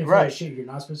 Right. Shit, you're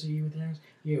not supposed to eat with your hands.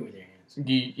 You ate with your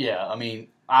hands. Yeah, I mean,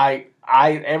 I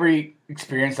every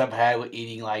experience I've had with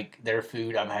eating like their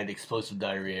food, I've had explosive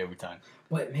diarrhea every time.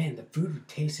 But man, the food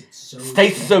tasted so. It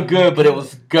tasted so good, but it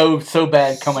was so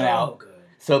bad coming out. Good.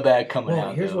 So bad coming out.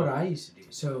 Well, here's what I used to do.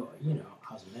 So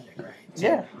I was a medic, right? So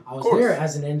yeah. I was there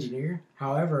as an engineer.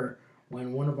 However,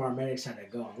 when one of our medics had to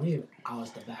go and leave, I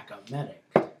was the backup medic.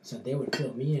 So they would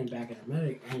fill me in back in the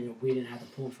medic, and we didn't have to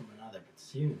pull from another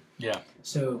platoon. Yeah.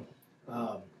 So.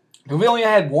 We only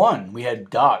had one. We had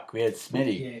Doc. We had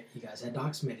Smitty. Yeah, you guys had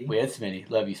Doc Smitty. We had Smitty.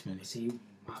 Love you, Smitty. See,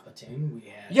 my platoon, we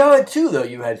had. You had two though.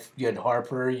 You had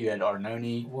Harper. You had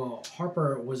Arnone. Well,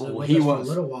 Harper was with us for a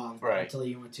little while until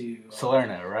he went to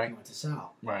Salerno, right? He went to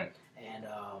Sal. Right. And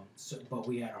but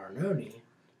we had Arnone,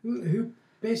 who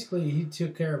basically he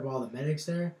took care of all the medics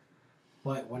there.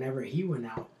 But whenever he went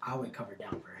out, I would cover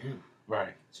down for him.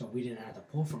 Right. So we didn't have to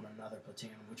pull from another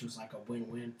platoon, which was like a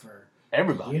win-win for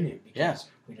everybody. The unit because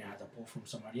we didn't have to pull from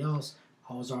somebody else.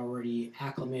 I was already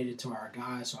acclimated to our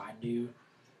guys, so I knew,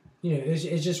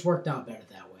 it just worked out better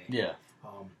that way. Yeah.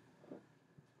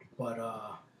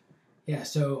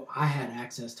 So I had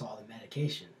access to all the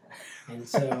medication. And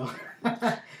so,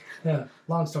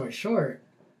 long story short,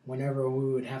 whenever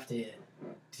we would have to,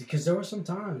 because there were some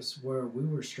times where we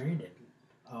were stranded.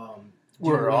 We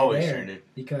were always stranded.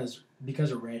 Because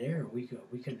of red air, we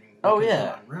couldn't go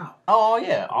on route. Oh,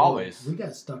 yeah, always. We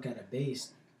got stuck at a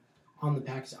base on the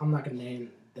Pakistan. I'm not going to name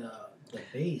the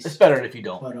base. It's better if you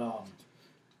don't. But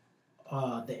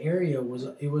the area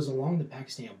was along the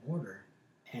Pakistan border,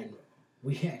 and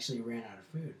we actually ran out of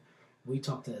food. We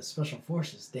talked to Special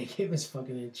Forces. They gave us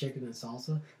fucking chicken and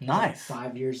salsa. Nice.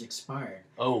 5 years expired.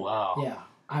 Oh, wow. Yeah.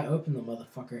 I opened the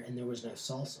motherfucker, and there was no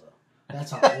salsa.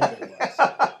 That's how old it was.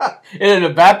 It had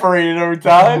evaporated over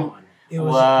time? It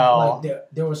was like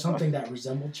there was something that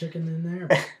resembled chicken in there.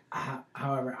 But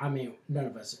however, I mean, none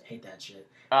of us ate that shit.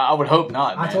 I would hope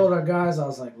not, man. I told our guys, I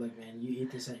was like, look, man, you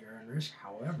eat this at your own risk.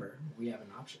 However, we have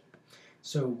an option.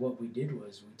 So what we did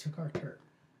was we took our Terp.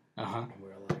 And we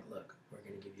were like, look, we're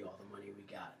going to give you all the money we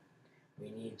got.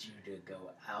 We need you to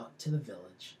go out to the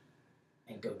village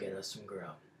and go get us some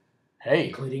grub. Hey.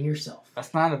 Including yourself.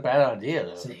 That's not a bad idea,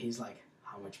 though. So he's like,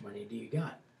 how much money do you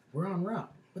got? We're on route.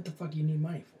 What the fuck you need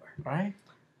money for? Right?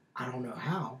 I don't know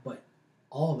how, but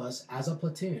all of us, as a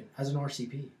platoon, as an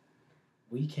RCP,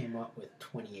 we came up with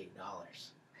 $28.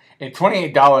 And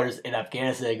 $28 in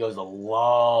Afghanistan goes a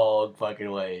long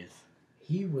fucking ways.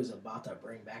 He was about to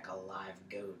bring back a live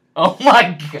goat. Oh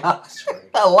my gosh.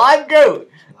 A live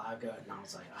goat? A live goat. And I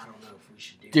was like, I don't know if we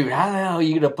should do Dude, how the hell are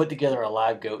you going to put together a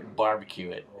live goat and barbecue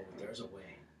it? Oh, there's a way.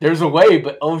 There's a way,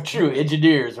 but true.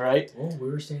 Engineers, right? Well, we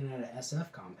were staying at an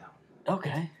SF compound.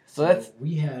 Okay. So that's...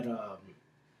 We had...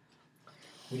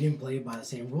 we didn't play by the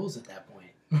same rules at that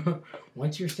point.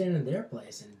 Once you're staying in their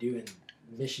place and doing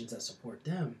missions that support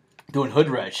them... Doing hood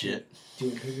rat shit.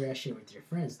 Doing hood rat shit with your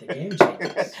friends. The game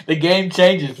changes. The game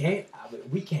changes.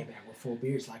 We came back with full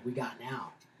beers like we got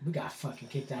now. We got fucking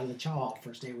kicked out of the chaw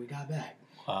first day we got back.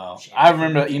 Wow. I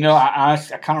remember, I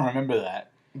kind of remember that.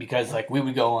 Because, like, we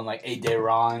would go on, like, 8-day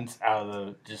runs out of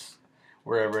the, just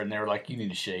wherever, and they were like, you need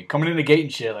to shave. Coming in the gate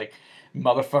and shit, like,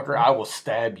 motherfucker, I will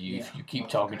stab you if you keep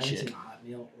talking shit. A hot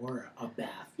meal or a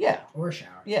bath. Yeah. Or a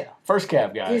shower. Yeah. First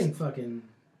cab, guys. Getting fucking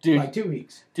Dude, like 2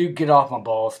 weeks. Dude, get off my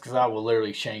balls, because I will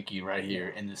literally shank you right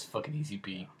here in this fucking Easy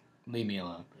Peak. Leave me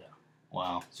alone. Yeah.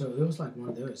 Wow. So it was like one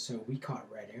of those. So we caught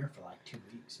red air for like 2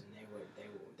 weeks, and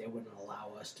they wouldn't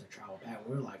allow us to travel back.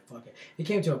 We were like, fuck it. It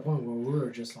came to a point where we were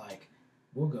just like,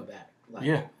 we'll go back. Like,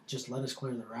 Yeah. Just let us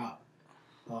clear the route.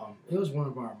 It was one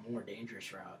of our more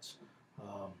dangerous routes.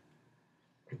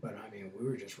 But I mean, we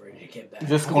were just ready to get back. Is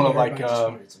this I going think to like, everybody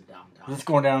just wanted some downtime. is this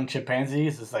going down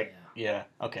Chimpanzees? It's like, yeah,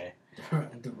 okay.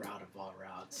 The route of all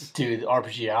routes. Dude,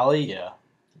 RPG Alley, yeah.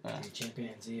 Dude,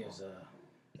 Chimpanzee was a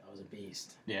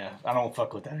beast. Yeah, I don't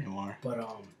fuck with that anymore. But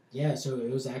yeah, so it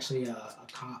was actually a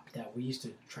cop that we used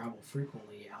to travel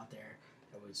frequently out there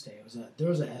that would stay. There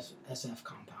was a SF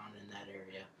compound in that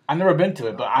area. I've never been to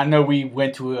it, but I know we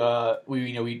went to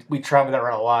we traveled that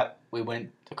route a lot. We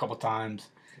went a couple times,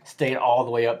 stayed all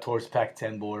the way up towards the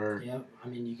Pac-10 border. Yep, I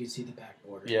mean you could see the back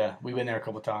border. Yeah, we went there a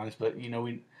couple times, but I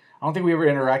don't think we ever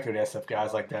interacted with SF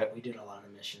guys like that. We did a lot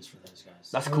of missions for those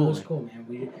guys. That's So cool, It was man. cool, man.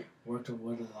 We worked with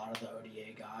a lot of the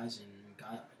ODA guys and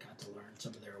got to learn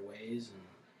some of their ways and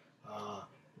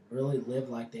really live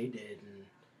like they did,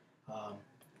 and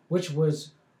which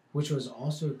was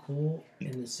also cool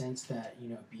in the sense that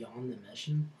beyond the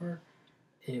mission part,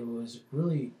 it was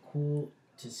really cool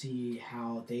to see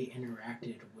how they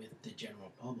interacted with the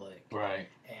general public. Right.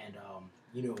 And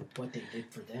what they did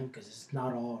for them, because it's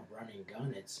not all run and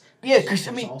gun. Yeah, because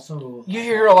there's also you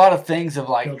hear a lot of things of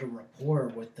like build a rapport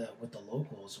with the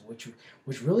locals, which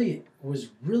really was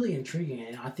really intriguing,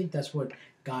 and I think that's what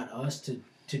got us to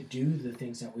do the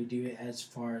things that we do as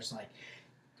far as like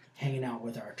hanging out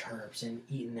with our Terps and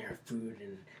eating their food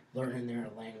and learning their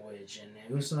language, and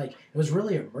it was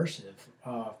really immersive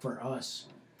for us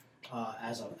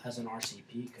as an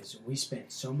RCP, because we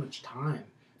spent so much time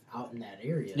out in that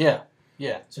area. Yeah.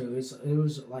 Yeah. So it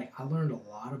was like I learned a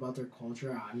lot about their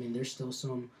culture. I mean, there's still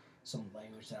some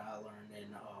language that I learned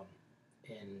in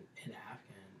Afghan.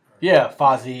 Yeah,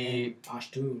 Fazi,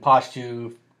 Pashtun,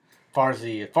 Farsi,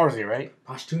 right?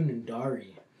 Pashtun and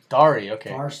Dari. Dari,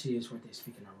 okay. Farsi is what they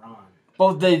speak in Iran.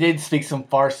 Well, they did speak some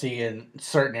Farsi in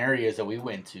certain areas that we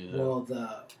went to, though.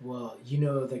 The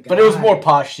guy. But it was more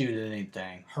Pashtu than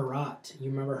anything. Harat,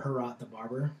 you remember Harat the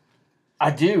barber? I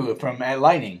do, from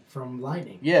Lightning. From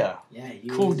Lightning. Yeah. Yeah,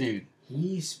 dude.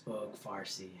 He spoke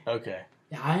Farsi. Okay.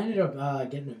 Yeah, I ended up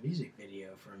getting a music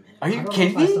video from him. Are you I don't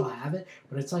kidding know if me? I still have it,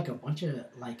 but it's like a bunch of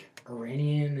like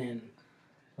Iranian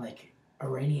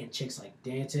chicks like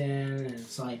dancing, and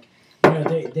it's like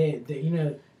they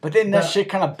But then that the- shit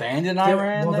kind of banned in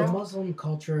Iran, Well, though? the Muslim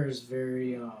culture is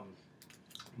very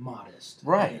modest.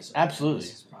 Right, I guess. absolutely.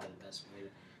 This is probably the best way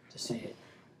to say it.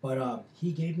 But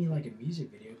he gave me like a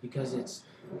music video because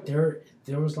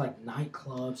there was like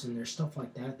nightclubs and there's stuff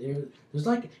like that. There's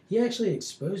like he actually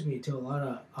exposed me to a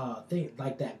lot of things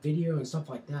like that video and stuff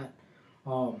like that.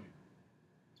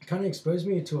 Kind of exposed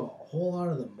me to a whole lot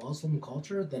of the Muslim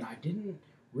culture that I didn't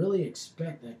really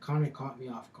expect. That kind of caught me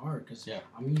off guard because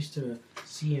I'm used to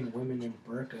seeing women in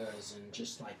burqas and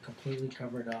just like completely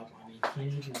covered up. I mean, you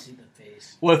can't even see the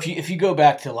face. Well, if you go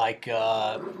back to like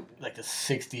the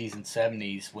 60s and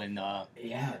 70s when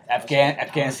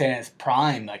Afghanistan is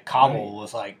prime, like Kabul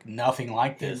was like nothing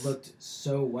like this. It looked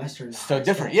so westernized. So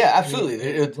different. Yeah, absolutely.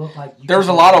 It looked like there was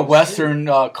a lot of Western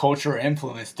culture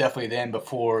influence definitely then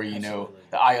before,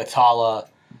 the Ayatollah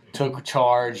took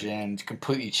charge and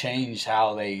completely changed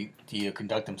how they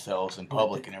conduct themselves in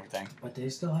public and everything. But they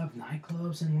still have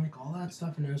nightclubs and like all that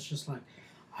stuff, and it was just like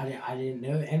I didn't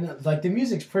know. And like the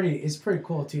music's pretty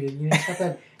cool too. It's got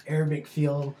that Arabic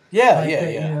feel. Yeah,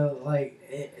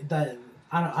 that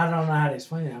I don't know how to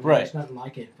explain it. I mean, there's nothing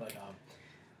like it, but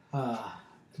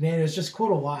man, it was just cool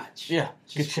to watch. Yeah,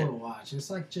 it's just cool to watch. It's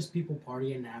like just people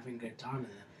partying and having a good time, and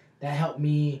that helped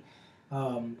me.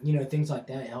 Things like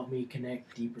that helped me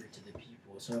connect deeper to the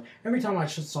people. So every time I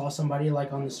saw somebody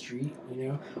like on the street,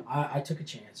 I took a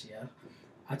chance. Yeah,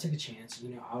 I took a chance.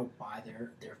 I would buy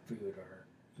their food,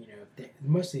 or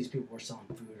most of these people were selling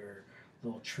food or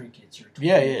little trinkets or toys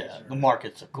or, the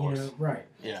markets, of course. Right.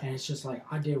 Yeah. And it's just like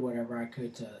I did whatever I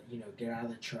could to get out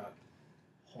of the truck,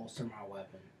 holster my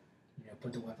weapon,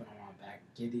 put the weapon on my back,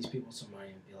 give these people some money,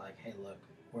 and be like, hey, look,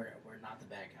 we're not the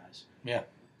bad guys. Yeah.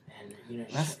 And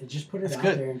just put it out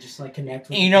good. there and just like connect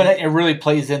with. That it really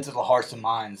plays into the hearts and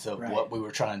minds of what we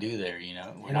were trying to do there.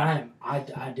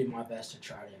 I did my best to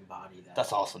try to embody that.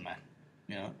 That's awesome, man.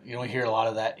 You don't hear a lot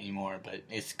of that anymore, but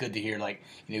it's good to hear. Like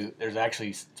there's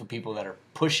actually some people that are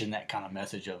pushing that kind of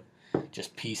message of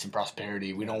just peace and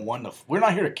prosperity. We're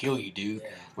not here to kill you, dude. Yeah.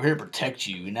 We're here to protect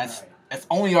you, and That's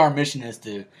only our mission is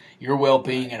to your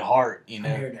well-being at heart. You know.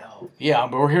 I'm here to help. Yeah,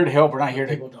 but we're here to help. We're not here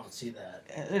to. People don't see that.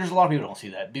 There's a lot of people don't see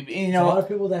that. You There's know, a lot of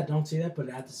people that don't see that, but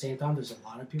at the same time, there's a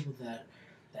lot of people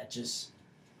that just.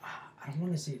 I don't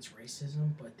want to say it's racism,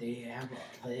 but they have.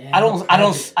 I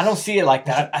don't see it like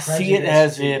that. I see it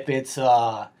as too. if it's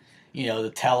you know, the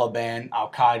Taliban,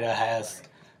 Al Qaeda has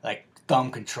like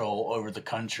thumb control over the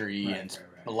country and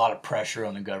a lot of pressure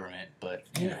on the government. But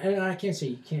and I can't say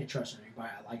you can't trust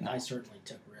anybody. I certainly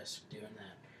took risks doing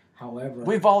that. However,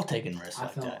 we've all taken risks I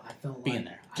like felt that. Being like,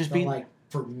 there, I just felt being like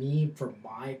for me, for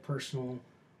my personal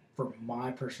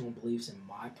beliefs and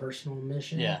my personal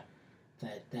mission. Yeah.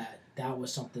 That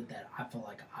was something that I felt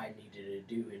like I needed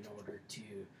to do in order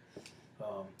to,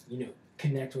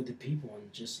 connect with the people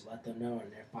and just let them know.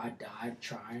 And if I died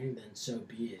trying, then so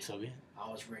be it. So be it. I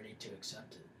was ready to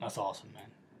accept it. That's awesome, man.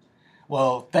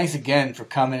 Well, thanks again for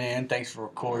coming in. Thanks for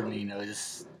recording. You know,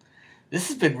 this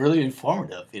has been really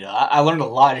informative. You know, I learned a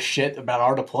lot of shit about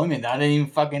our deployment that I didn't even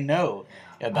fucking know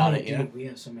about it. You know, we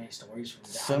have so many stories from that.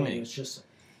 So many. It was just,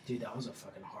 dude, that was a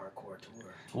fucking hardcore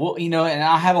tour. Well, you know, and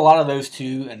I have a lot of those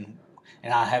too, and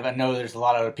I know there's a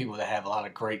lot of other people that have a lot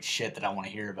of great shit that I want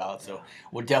to hear about. So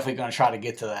we're definitely going to try to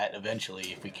get to that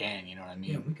eventually if we can. You know what I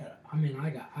mean? Yeah, we got. I mean, I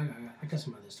got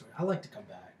some other stories. I like to come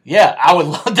back. Yeah, I would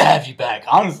love to have you back.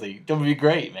 Honestly, that would be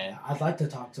great, man. I'd like to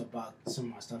talk about some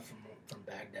of my stuff from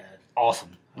Baghdad.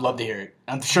 Awesome, love to hear it.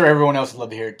 I'm sure everyone else would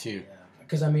love to hear it too. Yeah,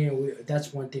 because I mean,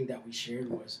 that's one thing that we shared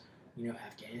was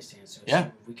Afghanistan. So yeah,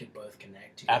 we could both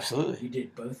connect to. Absolutely. We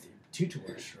did both 2 tours.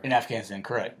 Right? In Afghanistan,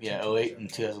 correct? Yeah, 08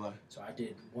 and 2011. So I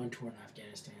did 1 tour in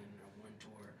Afghanistan and 1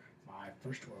 tour. My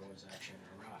first tour was actually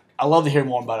in Iraq. I'd love to hear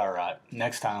more about Iraq.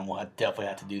 Next time we'll definitely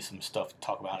have to do some stuff to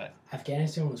talk about it.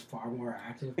 Afghanistan was far more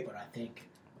active, but I think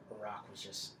Iraq was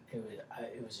just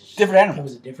it was just different animal. It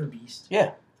was a different beast.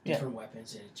 Yeah. Different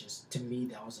weapons, and it just to me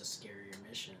that was a scarier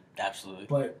mission. Absolutely.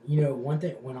 But one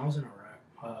thing when I was in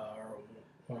Iraq or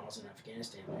when I was in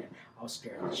Afghanistan, man, I was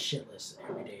scared shitless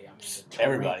every day. I mean,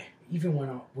 everybody. Even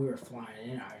when we were flying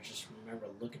in, I just remember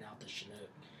looking out the Chinook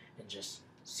and just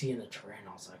seeing the terrain.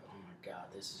 I was like, oh my god,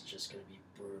 this is just gonna be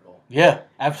brutal. Yeah,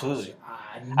 absolutely.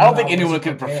 I don't think anyone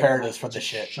could prepare us for the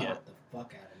shit. Yeah. The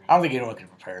fuck out of me. I don't think anyone could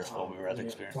prepare us for what we were to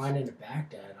experience. Flying into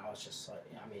Baghdad, I was just like,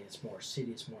 I mean, it's more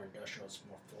city, it's more industrial, it's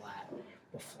more flat.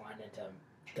 But flying into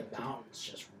the mountains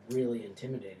just really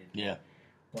intimidated me. Yeah.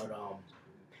 But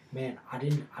man, I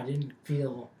didn't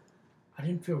feel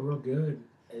real good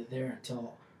there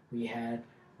until we had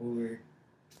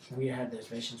those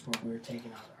missions where we were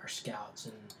taking out our scouts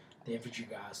and the infantry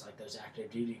guys, like those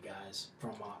active duty guys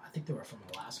from I think they were from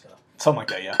Alaska. Something like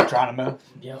that, yeah. Geronimo.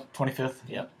 Yep. 25th.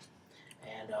 Yep.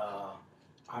 And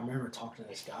I remember talking to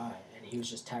this guy, and he was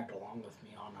just tagged along with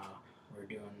me on we were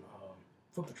doing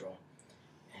foot patrol,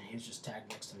 and he was just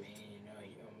tagged next to me.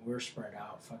 We were spread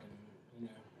out, fucking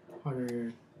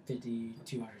 150,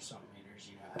 200 something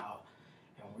meters, out,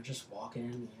 and we're just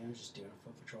walking, just doing a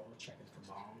foot patrol, checking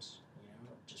for bombs,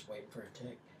 just waiting for a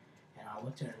tick. And I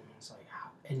looked at him and was like, how?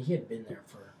 And he had been there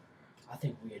for, I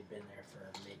think we had been there for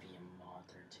maybe a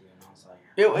month or 2, and I was like,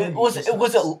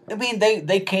 I mean,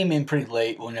 they came in pretty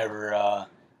late whenever,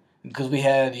 because we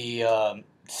had the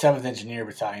 7th Engineer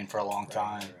Battalion for a long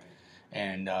time,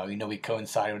 and we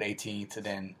coincided with 18th, and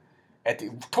then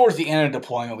towards the end of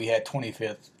deployment we had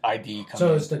 25th ID come in.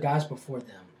 So it's the guys before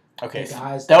them. Okay,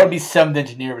 that would be 7th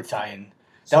Engineer Battalion.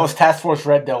 That was Task Force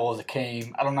Red Devils that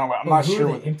came. I don't know. I'm not sure. Who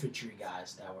were the infantry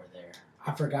guys that were there?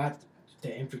 I forgot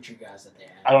the infantry guys that they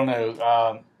had. I don't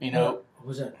know.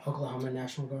 Was it Oklahoma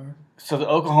National Guard? So the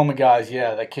Oklahoma guys,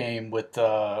 that came with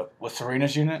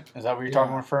Serena's unit. Is that what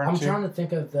you're referring to? I'm trying to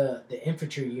think of the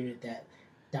infantry unit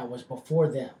that was before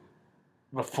them.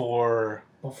 Before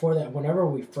that, whenever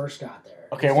we first got there.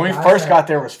 Okay, when we first got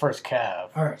there was 1st Cav.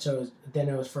 All right, so then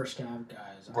it was 1st Cav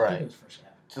guys. I think it was 1st Cav.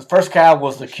 So the 1st Cav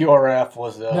was the QRF,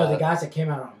 was the... No, the guys that came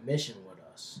out on mission with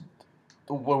us.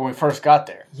 When we first got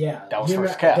there. Yeah. That was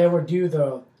 1st Cav. They would do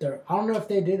I don't know if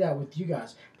they did that with you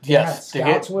guys. Yes, they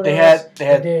had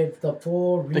did the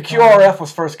full recon. The QRF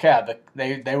was 1st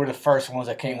Cav. They were the first ones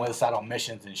that came with us out on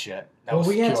missions and shit.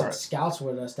 We had some scouts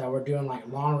with us that were doing like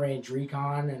long range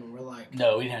recon, and we're like,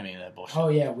 no, we didn't have any of that bullshit. Oh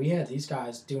yeah, we had these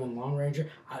guys doing long range.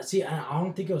 See, I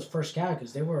don't think it was 1st Cav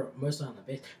because they were mostly on the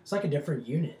base. It's like a different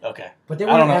unit. Okay, but they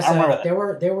were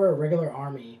SF. They were a regular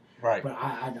army. Right. But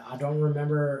I don't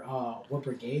remember what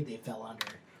brigade they fell under.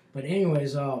 But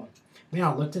anyways, man,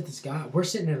 I looked at this guy. We're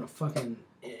sitting in a fucking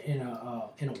in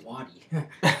a wadi,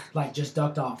 like just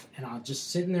ducked off, and I'm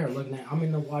just sitting there looking at. I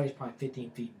mean, the wadi's probably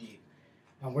 15 feet deep,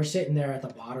 and we're sitting there at the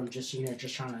bottom, just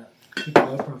just trying to keep a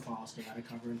low profile, stay out of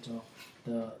cover until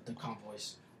the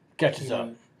convoys catches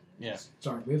up.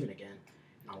 started moving again.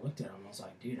 And I looked at him. I was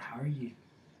like, dude, how do you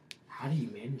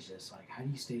manage this? Like, how do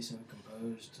you stay so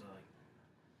composed? To, like,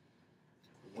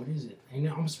 what is it? And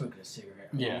I'm smoking a cigarette.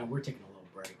 Yeah. We're taking a little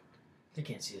break. They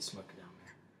can't see us smoking down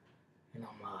there. And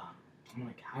I'm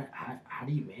like, how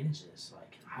do you manage this?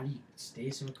 Like, how do you stay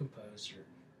so composed? You're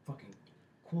fucking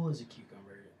cool as a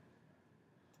cucumber.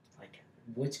 Like,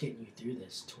 what's getting you through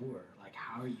this tour? Like,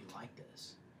 how are you like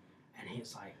this? And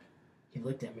he's like, he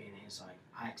looked at me and he's like,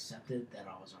 I accepted that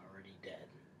I was already dead.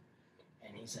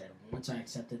 And he said, once I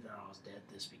accepted that I was dead,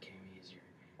 this became easier.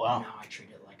 Wow. And now I treat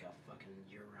it like a fucking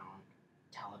year-round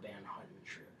Taliban hunting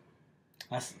trip.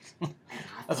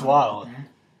 That's wild. That,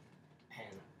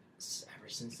 and ever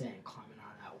since then, climbing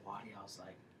out of that wadi, I was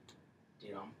like,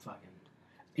 dude, I'm fucking.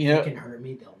 If You know, it can hurt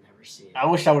me, they'll never see it. I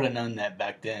wish I would have known that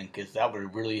back then, because that would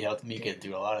have really helped me get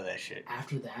through a lot of that shit.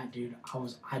 After that, dude,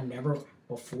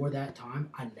 before that time,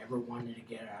 I never wanted to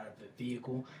get out of the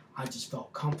vehicle. I just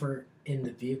felt comfort in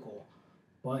the vehicle.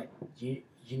 But you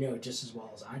know just as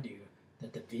well as I do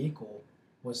that the vehicle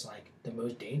was like the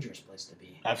most dangerous place to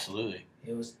be. Absolutely.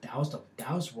 That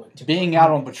was what being out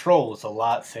on patrol was a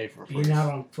lot safer. Being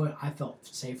out on foot, I felt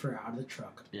safer out of the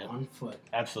truck on foot.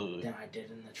 Absolutely. Than I did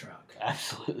in the truck.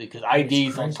 Absolutely, because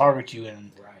IDs don't target you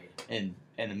in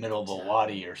the middle of a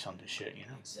wadi or something shit. You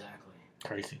know. Exactly.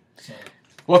 Crazy. So,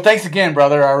 well, thanks again,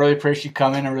 brother. I really appreciate you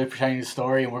coming. I really appreciate your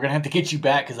story, and we're gonna have to get you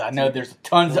back because I know there's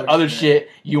tons of other shit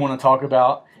you want to talk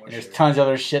about, and there's tons of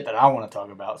other shit that I want to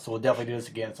talk about. So we'll definitely do this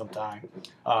again sometime.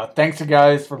 Thanks, you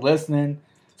guys, for listening.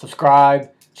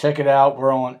 Subscribe, check it out.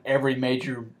 We're on every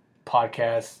major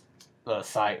podcast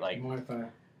site. Like, you mind if I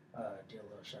do a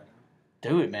little shout out?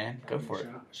 Do it, man. Go for it.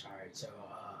 All right, so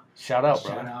shout out,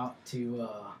 bro. Shout out to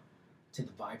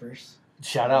the Vipers.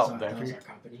 Shout out, that was our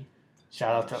company.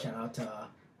 Shout out to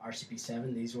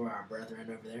RCP7. These were our brethren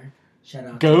over there. Shout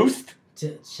out Ghost.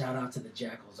 Shout out to the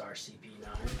Jackals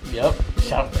RCP9. Yep.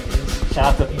 Shout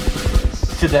out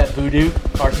to that Voodoo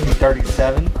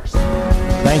RCP37.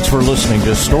 Thanks for listening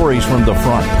to Stories from the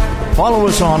Front. Follow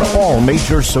us on all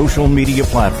major social media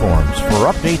platforms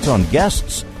for updates on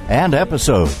guests and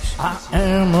episodes. I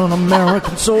am an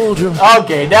American soldier.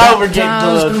 Okay, now we're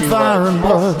getting to the fire and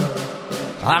blood.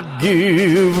 I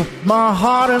give my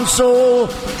heart and soul,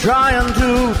 trying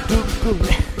to do good.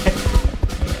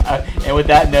 And with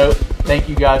that note, thank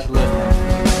you guys for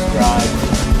listening. Subscribe.